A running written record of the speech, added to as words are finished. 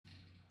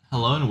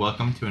Hello and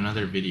welcome to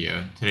another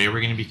video. Today we're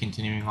going to be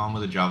continuing on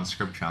with a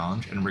JavaScript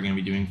challenge and we're going to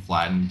be doing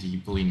flatten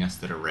deeply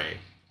nested array.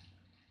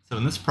 So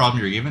in this problem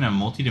you're given a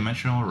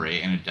multi-dimensional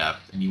array and a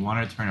depth and you want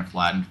to return a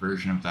flattened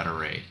version of that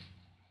array.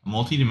 A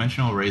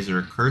multi-dimensional array is a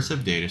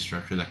recursive data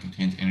structure that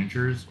contains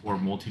integers or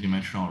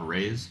multi-dimensional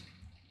arrays.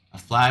 A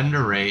flattened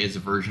array is a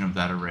version of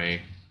that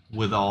array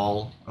with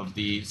all of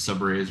the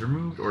subarrays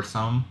removed or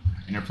some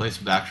interplaced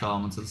with the actual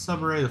elements of the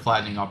subarray. The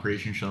flattening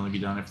operation should only be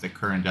done if the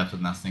current depth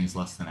of nesting is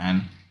less than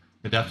n.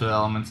 The depth of the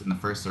elements in the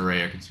first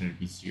array are considered to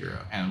be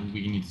 0, and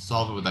we need to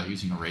solve it without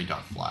using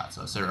array.flat.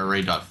 So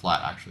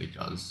array.flat actually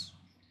does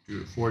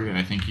do it for you, and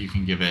I think you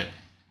can give it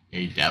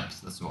a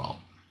depth as well.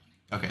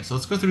 Okay, so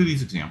let's go through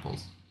these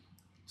examples.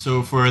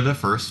 So for the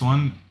first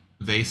one,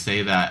 they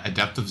say that a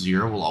depth of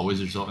 0 will always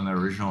result in the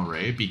original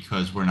array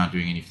because we're not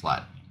doing any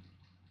flattening.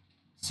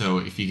 So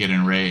if you get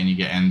an array and you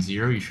get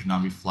n0, you should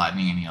not be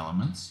flattening any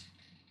elements.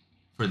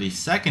 For the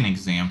second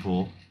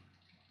example,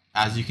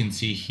 as you can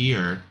see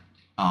here,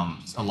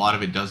 a lot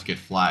of it does get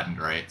flattened,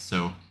 right?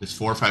 So this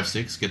 4, 5,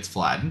 6 gets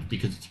flattened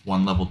because it's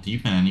one level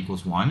deep and n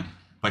equals 1.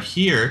 But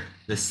here,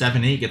 this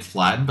 7, 8 gets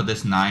flattened, but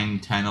this 9,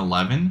 10,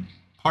 11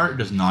 part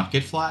does not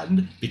get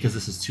flattened because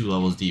this is 2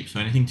 levels deep. So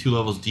anything 2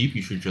 levels deep,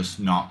 you should just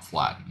not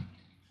flatten.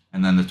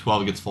 And then the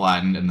 12 gets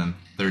flattened, and then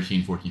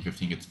 13, 14,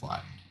 15 gets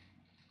flattened.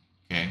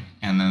 Okay,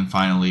 and then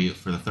finally,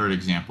 for the third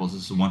example,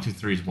 this is 1, 2,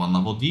 3 is 1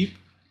 level deep.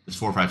 This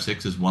 4, 5,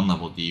 6 is 1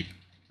 level deep.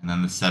 And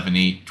then the 7,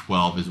 8,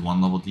 12 is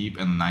 1 level deep,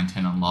 and the 9,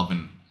 10, and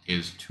 11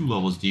 is 2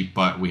 levels deep,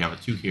 but we have a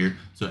 2 here,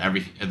 so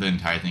the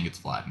entire thing gets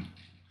flattened.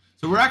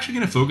 So we're actually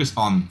going to focus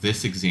on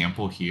this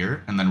example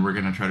here, and then we're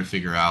going to try to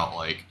figure out,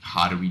 like,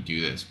 how do we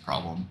do this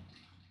problem.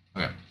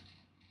 Okay,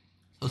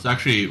 so let's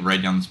actually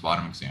write down this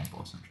bottom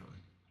example, essentially.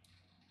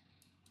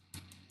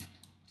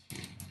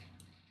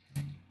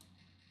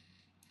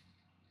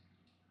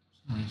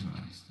 For some reason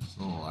it's a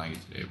little laggy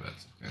today, but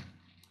it's okay.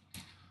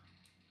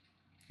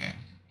 Okay,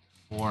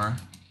 4,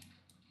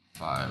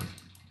 5,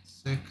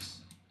 6,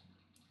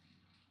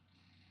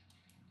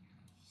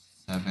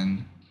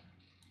 7,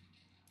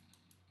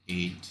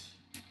 8.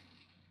 Then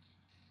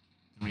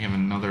we have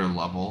another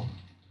level,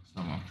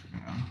 so I'm actually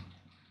going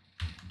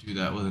to do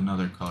that with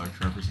another color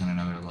to represent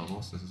another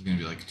level. So this is going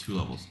to be like 2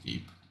 levels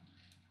deep.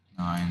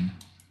 9,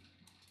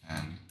 10,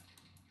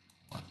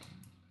 11.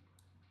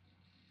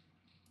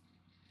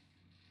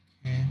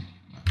 Okay,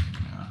 I'm going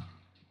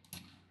to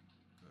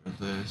go to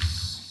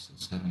this.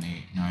 So 7,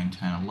 8, 9,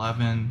 10,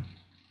 11.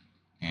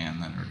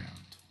 And then we're going to have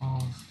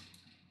 12.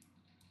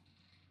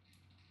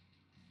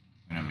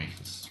 I'm going to make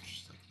this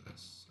just like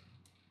this. So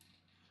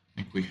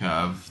I think we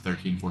have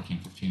 13, 14,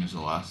 15 as the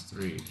last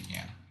 3.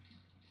 Yeah.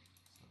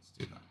 So let's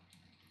do that.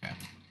 Okay.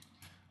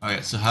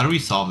 Okay, so how do we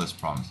solve this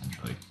problem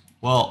essentially?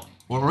 Well,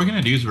 what we're going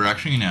to do is we're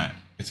actually going to,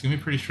 it's going to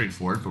be pretty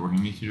straightforward, but we're going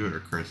to need to do it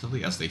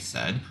recursively as they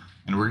said.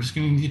 And we're just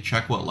going to need to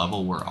check what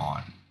level we're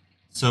on.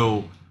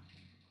 So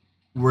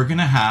we're going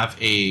to have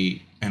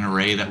an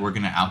array that we're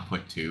going to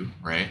output to,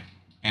 right?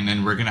 And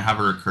then we're going to have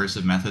a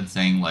recursive method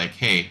saying like,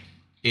 hey,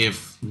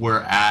 if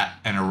we're at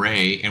an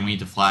array and we need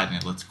to flatten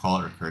it, let's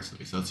call it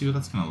recursively. So let's see what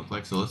that's going to look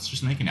like. So let's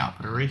just make an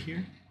output array here,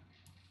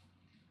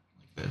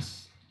 like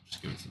this.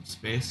 Just give it some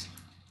space.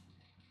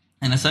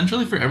 And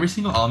essentially, for every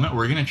single element,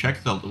 we're going to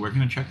check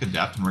the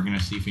depth, and we're going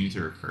to see if we need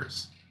to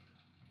recurse.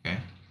 Okay.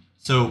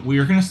 So we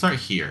are going to start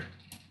here,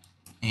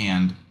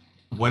 and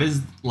what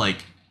is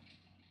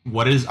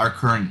our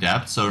current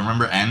depth? So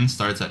remember, n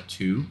starts at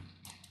 2.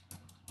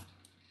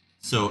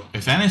 So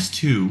if n is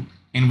 2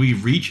 and we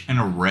reach an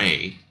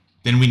array,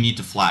 then we need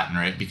to flatten,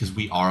 right? Because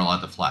we are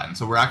allowed to flatten.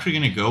 So we're actually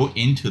going to go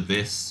into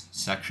this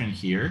section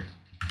here,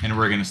 and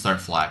we're going to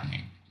start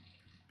flattening,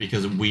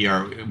 because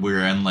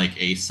we're in like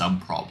a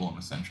sub problem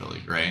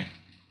essentially, right?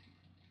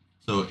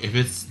 So if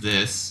it's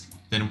this,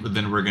 then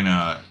we're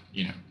gonna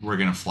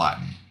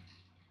flatten.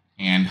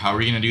 And how are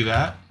we going to do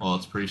that? Well,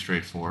 it's pretty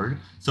straightforward.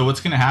 So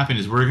what's going to happen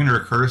is we're going to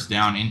recurse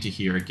down into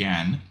here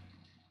again,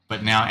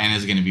 but now n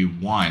is going to be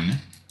 1,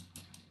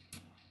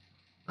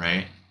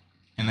 right?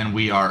 And then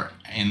we are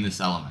in this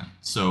element.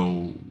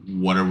 So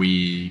what are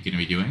we going to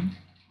be doing?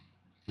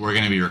 We're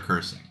going to be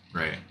recursing,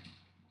 right?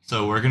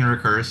 So we're going to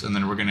recurse, and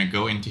then we're going to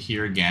go into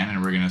here again,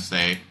 and we're going to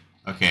say,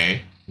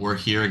 okay, we're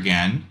here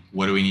again.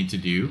 What do we need to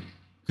do?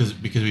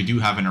 Because we do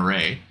have an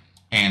array,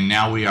 and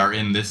now we are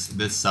in this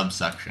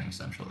subsection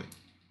essentially.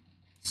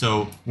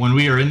 So when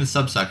we are in the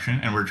subsection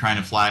and we're trying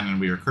to flatten and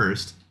we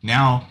recursed,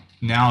 now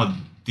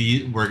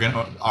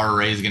our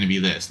array is going to be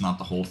this, not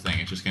the whole thing.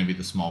 It's just going to be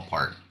the small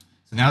part.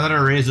 So now that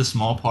our array is a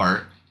small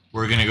part,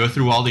 we're going to go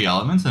through all the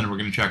elements and we're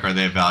going to check, are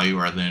they a value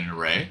or are they an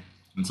array?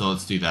 And so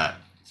let's do that.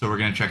 So we're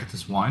going to check at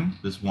this 1.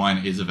 This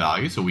 1 is a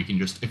value, so we can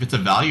just, if it's a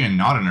value and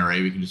not an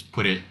array, we can just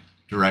put it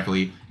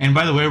directly. And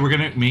by the way, we're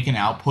going to make an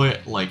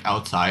output like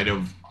outside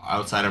of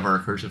our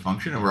recursive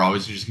function, and we're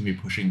always just going to be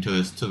pushing to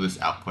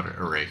this output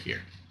array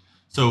here.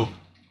 So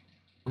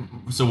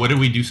what did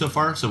we do so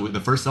far? So the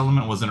first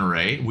element was an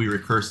array. We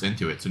recursed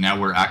into it. So now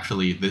we're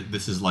actually,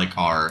 this is like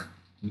our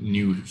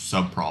new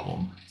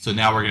subproblem. So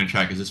now we're going to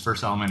check, is this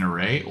first element an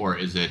array or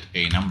is it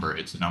a number?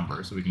 It's a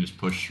number, so we can just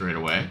push straight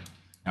away.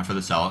 Now for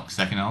the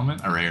second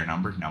element, array or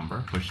number,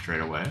 number, push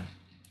straight away.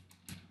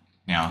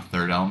 Now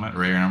third element,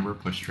 array or number,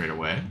 push straight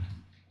away.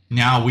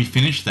 Now we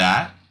finish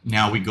that.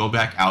 Now we go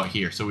back out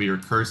here. So we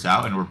recurse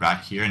out and we're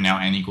back here, and now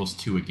n equals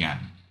 2 again.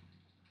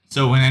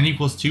 So when n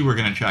equals 2, we're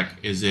going to check,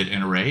 is it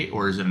an array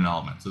or is it an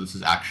element? So this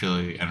is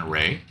actually an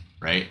array,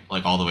 right?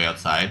 Like all the way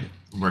outside.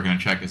 We're going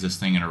to check, is this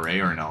thing an array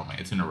or an element?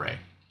 It's an array.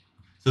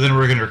 So then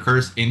we're going to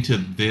recurse into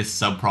this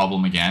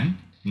subproblem again.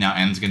 Now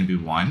n is going to be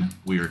 1.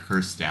 We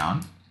recurse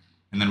down.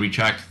 And then we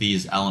check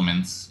these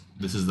elements.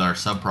 This is our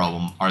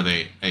subproblem. Are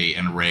they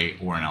an array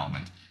or an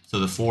element? So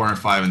the 4 and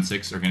 5 and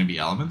 6 are going to be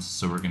elements.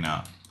 So we're going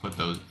to put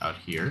those out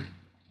here.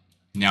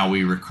 Now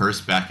we recurse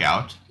back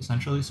out,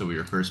 essentially. So we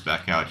recurse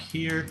back out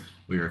here.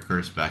 We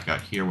recurse back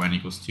out here when n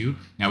equals 2.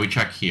 Now we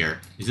check here.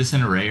 Is this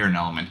an array or an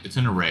element? It's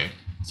an array.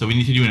 So we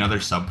need to do another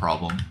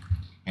subproblem.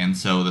 And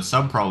so the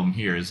subproblem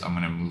here is, I'm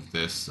going to move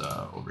this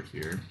over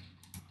here.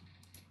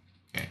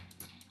 Okay.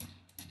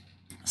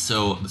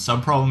 So the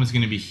subproblem is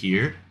going to be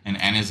here, and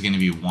n is going to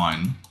be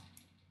 1.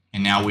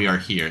 And now we are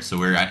here. So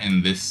we're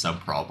in this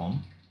subproblem.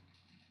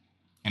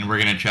 And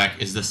we're going to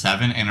check, is the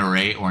 7 an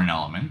array or an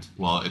element?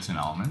 Well, it's an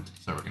element,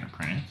 so we're going to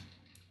print it.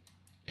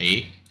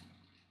 8,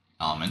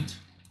 element.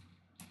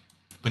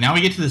 But now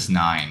we get to this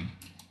 9.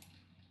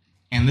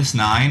 And this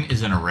 9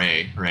 is an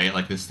array, right?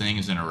 Like this thing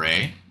is an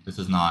array. This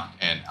is not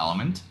an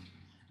element.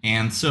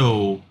 And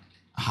so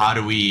how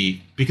do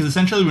we, because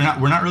essentially we're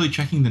not really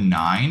checking the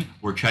 9,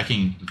 we're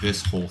checking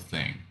this whole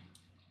thing,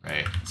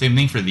 right? Same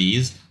thing for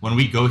these. When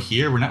we go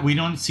here, we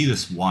don't see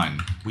this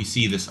 1. We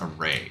see this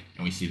array,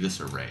 and we see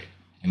this array.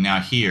 And now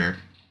here,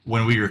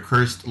 when we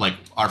recursed, like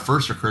our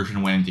first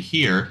recursion went into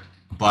here,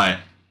 but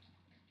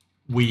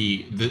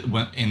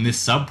in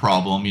this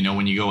subproblem, you know,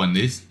 when you go in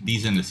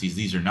these indices,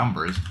 these are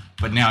numbers.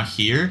 But now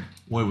here,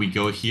 when we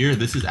go here,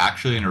 this is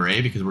actually an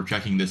array because we're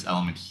checking this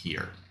element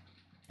here.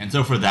 And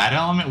so for that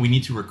element, we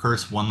need to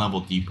recurse one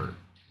level deeper.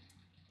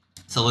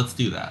 So let's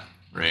do that,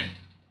 right?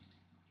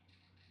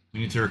 We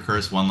need to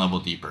recurse one level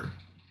deeper.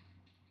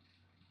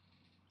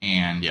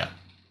 And yeah.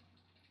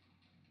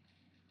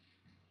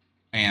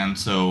 And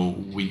so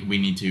we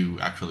need to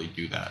actually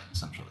do that,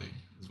 essentially,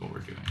 is what we're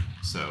doing.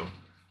 So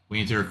we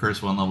need to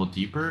recurse one level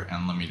deeper,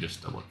 and let me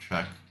just double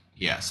check.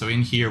 Yeah, so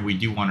in here, we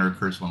do want to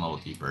recurse one level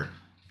deeper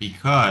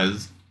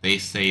because they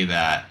say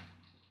that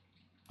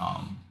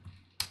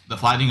the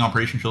flattening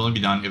operation should only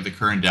be done if the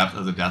current depth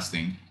of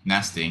the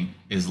nesting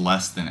is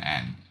less than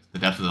n. The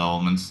depth of the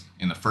elements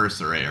in the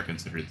first array are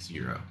considered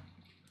 0.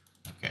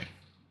 Okay.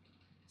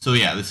 So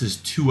yeah, this is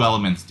 2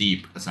 elements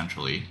deep,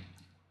 essentially.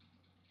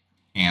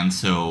 And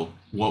so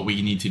what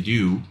we need to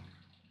do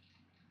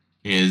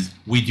is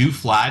we do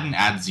flatten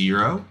at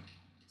 0.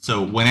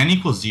 So when n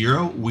equals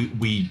 0,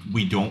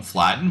 we don't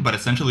flatten, but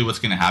essentially what's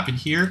going to happen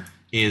here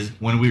is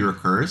when we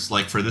recurse,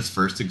 like for this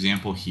first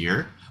example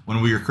here, when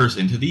we recurse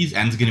into these,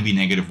 n is going to be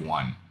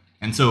 -1.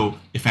 And so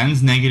if n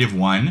is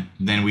 -1,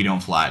 then we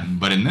don't flatten.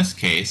 But in this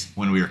case,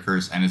 when we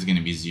recurse, n is going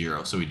to be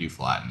 0, so we do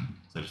flatten.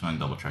 So I just want to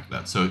double check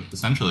that. So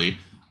essentially,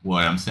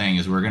 what I'm saying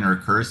is we're going to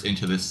recurse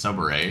into this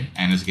subarray,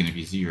 n is going to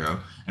be 0,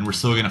 and we're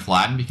still going to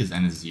flatten because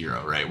n is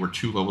 0, right? We're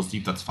 2 levels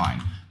deep, that's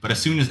fine. But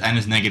as soon as n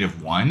is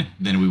 -1,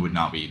 then we would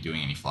not be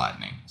doing any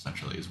flattening,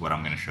 essentially, is what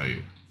I'm going to show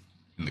you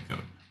in the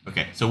code.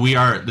 Okay, so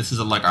this is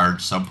like our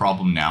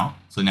subproblem now.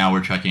 So now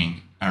we're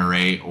checking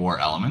array or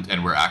element,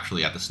 and we're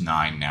actually at this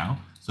 9 now.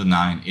 So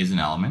 9 is an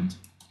element,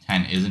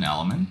 10 is an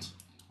element,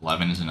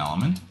 11 is an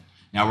element.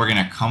 Now we're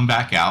going to come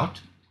back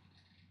out.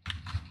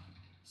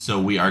 So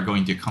we are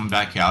going to come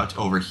back out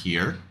over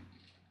here,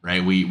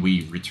 right?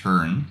 We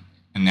return,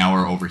 and now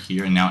we're over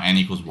here, and now n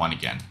equals 1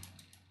 again,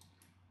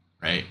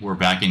 right? We're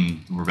back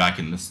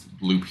in this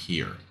loop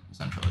here,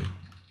 essentially.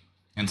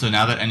 And so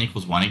now that n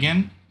equals 1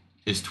 again,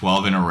 is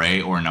 12 an array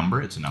or a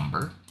number? It's a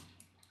number.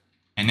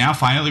 And now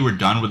finally we're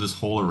done with this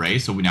whole array,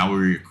 so now we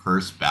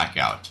recurse back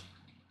out.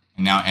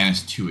 And now n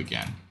is 2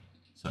 again.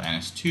 So n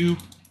is 2.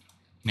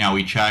 Now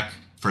we check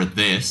for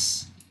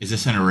this. Is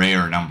this an array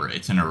or a number?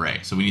 It's an array.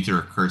 So we need to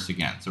recurse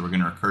again. So we're going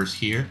to recurse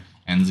here.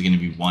 N is going to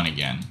be 1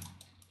 again.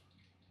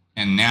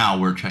 And now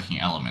we're checking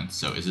elements.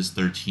 So is this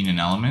 13 an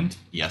element?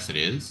 Yes, it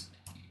is.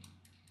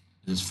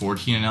 Is this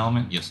 14 an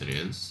element? Yes, it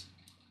is.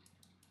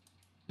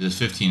 Is this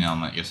 15 an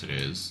element? Yes, it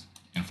is.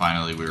 And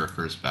finally, we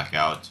recurse back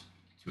out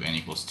to n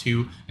equals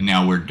 2. And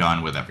now we're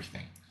done with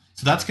everything.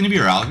 So that's going to be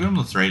our algorithm.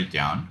 Let's write it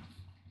down.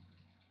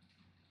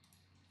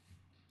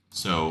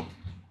 So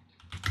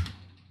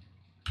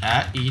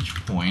at each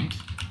point,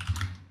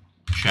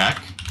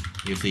 check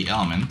if the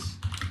element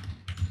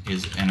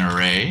is an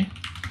array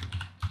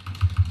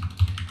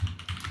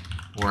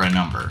or a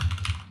number.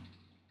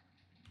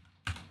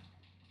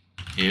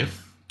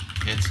 If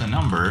it's a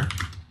number,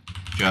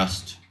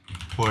 just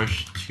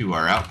push to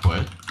our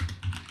output.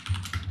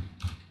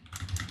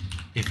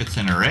 If it's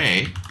an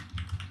array,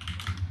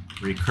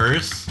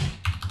 recurse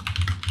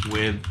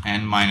with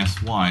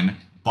n-1,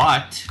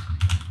 but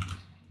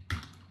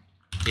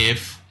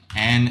if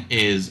n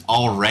is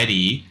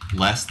already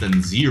less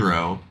than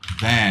 0,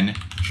 then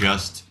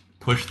just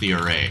push the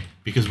array,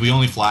 because we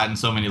only flatten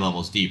so many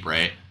levels deep,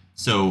 right?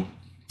 So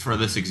for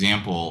this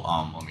example,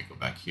 let me go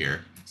back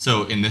here.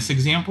 So in this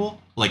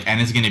example, like n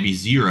is going to be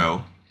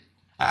 0.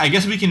 I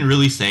guess we can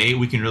rephrase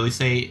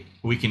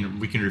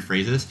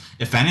this.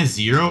 If n is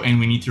 0 and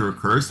we need to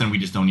recurse, then we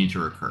just don't need to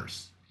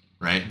recurse,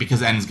 right?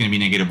 Because n is going to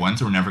be -1,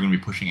 so we're never going to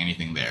be pushing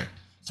anything there.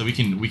 So we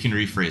can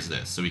rephrase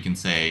this. So we can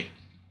say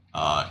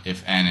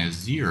if n is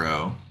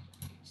 0,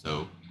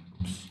 so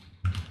oops,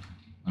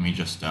 let me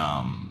just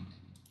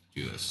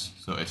do this.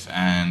 So if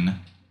n,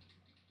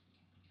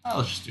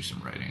 let's just do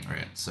some writing,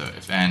 right? So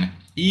if n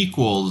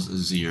equals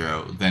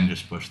 0, then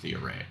just push the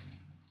array,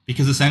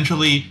 because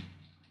essentially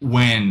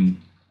when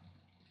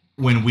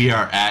we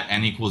are at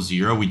n equals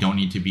 0, we don't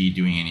need to be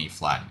doing any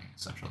flattening,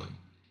 essentially.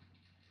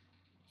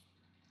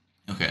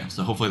 Okay,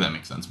 so hopefully that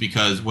makes sense,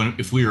 because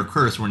if we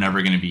recurse, we're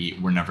never going to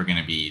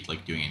be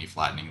like doing any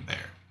flattening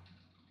there.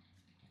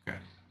 Okay.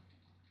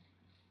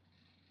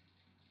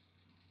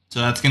 So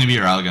that's going to be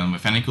our algorithm.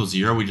 If n equals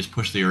 0, we just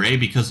push the array,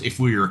 because if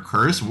we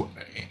recurse,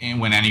 and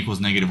when n equals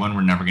 -1,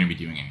 we're never going to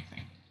be doing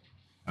anything.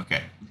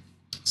 Okay.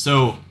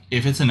 So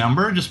if it's a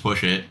number, just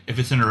push it. If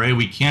it's an array,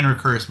 we can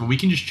recurse, but we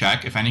can just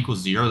check if n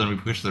equals 0, then we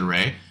push the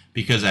array,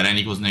 because at n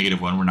equals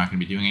 -1, we're not going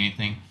to be doing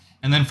anything.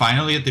 And then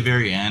finally, at the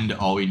very end,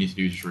 all we need to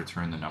do is just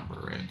return the number,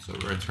 right? So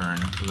return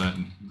that,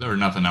 or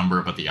not the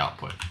number, but the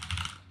output.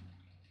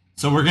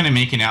 So we're going to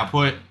make an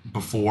output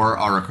before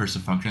our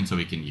recursive function so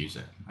we can use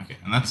it. Okay,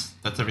 and that's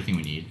everything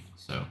we need.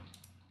 So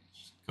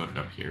just code it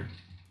up here.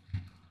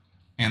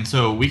 And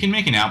so we can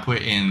make an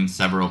output in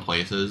several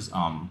places.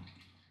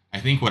 I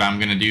think what I'm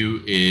going to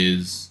do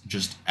is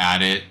just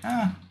add it.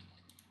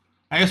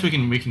 I guess we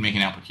can make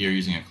an output here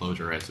using a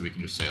closure, right? So we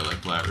can just say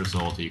like let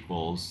result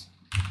equals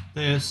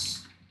this.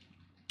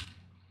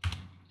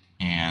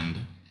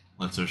 And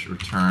let's just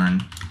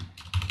return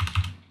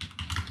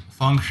a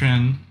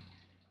function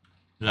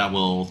that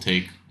will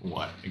take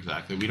what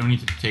exactly? We don't need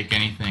to take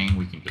anything.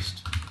 We can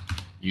just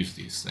use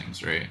these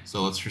things, right?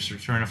 So let's just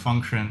return a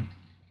function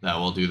that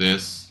will do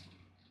this,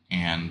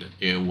 and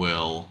it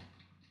will.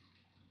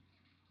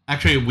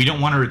 Actually, we don't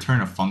want to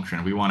return a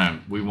function. We want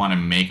to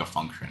make a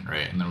function,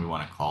 right? And then we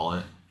want to call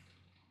it.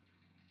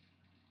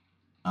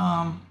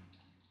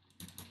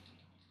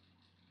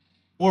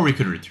 Or we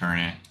could return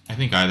it. I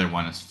think either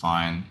one is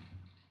fine.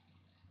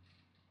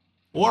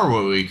 Or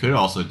what we could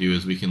also do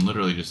is we can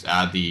literally just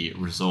add the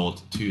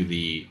result to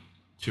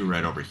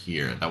right over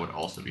here. That would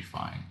also be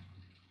fine.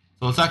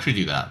 So let's actually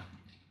do that.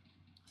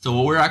 So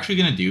what we're actually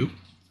going to do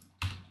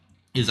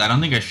is, I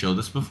don't think I showed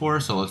this before,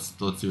 so let's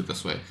do it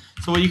this way.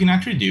 So what you can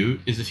actually do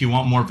is, if you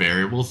want more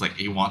variables, like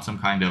you want some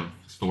kind of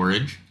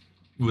storage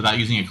without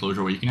using a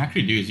closure, what you can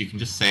actually do is you can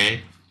just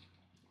say,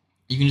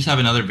 you can just have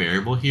another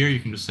variable here. You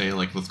can just say,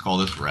 like, let's call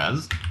this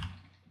res.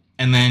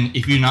 And then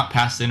if you're not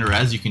passed in a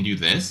res, you can do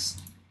this.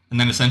 And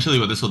then essentially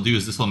what this will do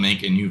is this will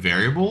make a new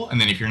variable. And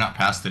then if you're not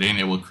passed it in,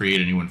 it will create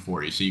a new one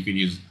for you. So you could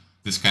use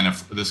this kind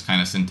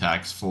of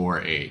syntax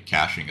for a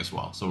caching as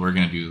well. So we're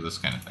going to do this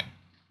kind of thing.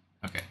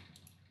 Okay.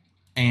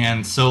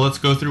 And so let's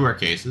go through our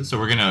cases. So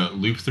we're going to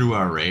loop through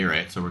our array,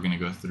 right? So we're going to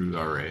go through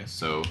our array.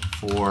 So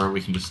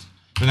we can just,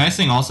 the nice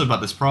thing also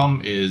about this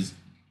problem is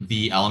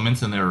the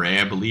elements in the array,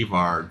 I believe,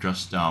 are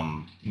just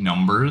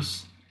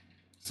numbers.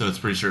 So it's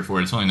pretty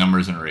straightforward. It's only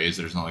numbers and arrays.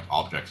 There's no like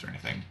objects or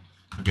anything.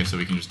 Okay, so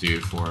we can just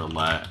do for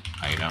let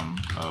item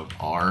of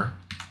r.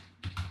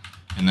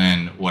 And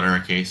then what are our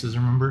cases,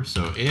 remember?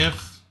 So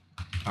if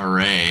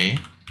array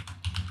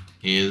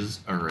is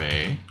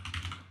array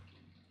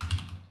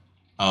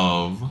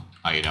of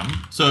item.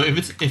 So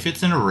if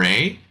it's an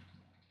array,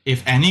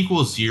 if n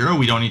equals 0,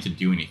 we don't need to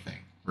do anything,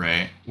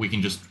 right? We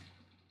can just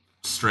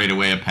straight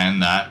away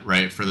append that,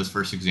 right? For this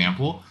first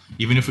example,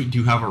 even if we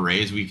do have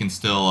arrays, we can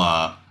still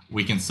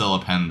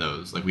append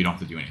those. Like, we don't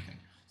have to do anything.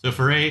 So if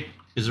array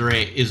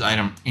is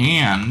item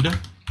and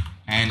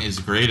n is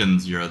greater than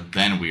 0,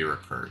 then we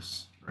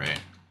recurse, right?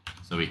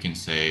 So we can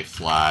say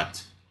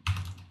flat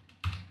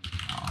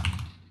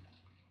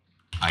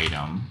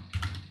item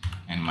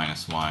n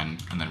minus 1,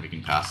 and then we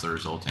can pass the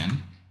result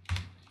in.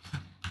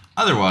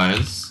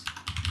 Otherwise,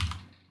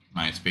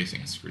 my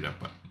spacing is screwed up,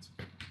 but it's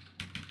okay.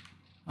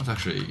 Let's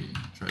actually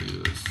try to do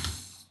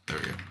this. There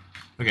we go.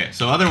 Okay,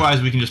 so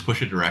otherwise we can just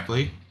push it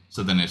directly.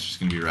 So then it's just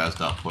going to be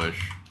res.push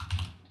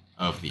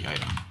of the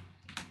item.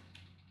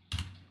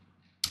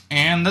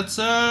 And that's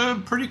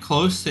pretty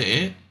close to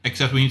it,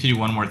 except we need to do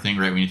one more thing,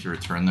 right? We need to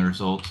return the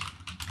result.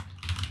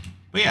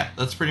 But yeah,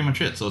 that's pretty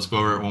much it. So let's go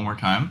over it one more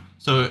time.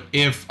 So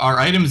if our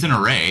item is an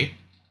array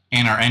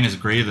and our n is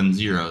greater than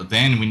 0,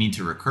 then we need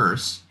to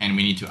recurse, and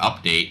we need to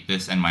update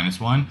this n minus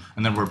 1,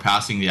 and then we're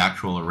passing the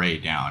actual array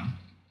down.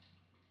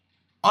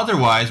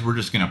 Otherwise, we're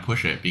just going to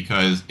push it,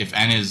 because if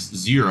n is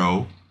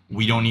 0,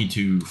 we don't need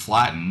to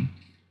flatten,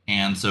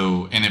 and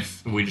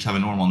if we just have a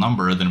normal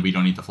number, then we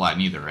don't need to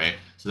flatten either, right?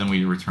 So then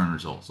we return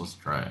results. Let's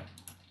try it.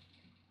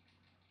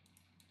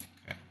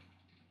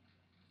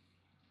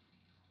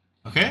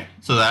 Okay,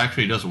 so that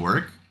actually does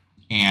work,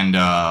 and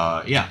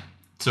yeah.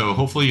 So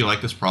hopefully you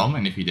liked this problem,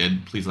 and if you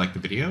did, please like the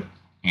video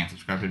and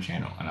subscribe to the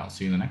channel, and I'll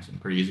see you in the next one.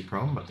 Pretty easy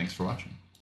problem, but thanks for watching.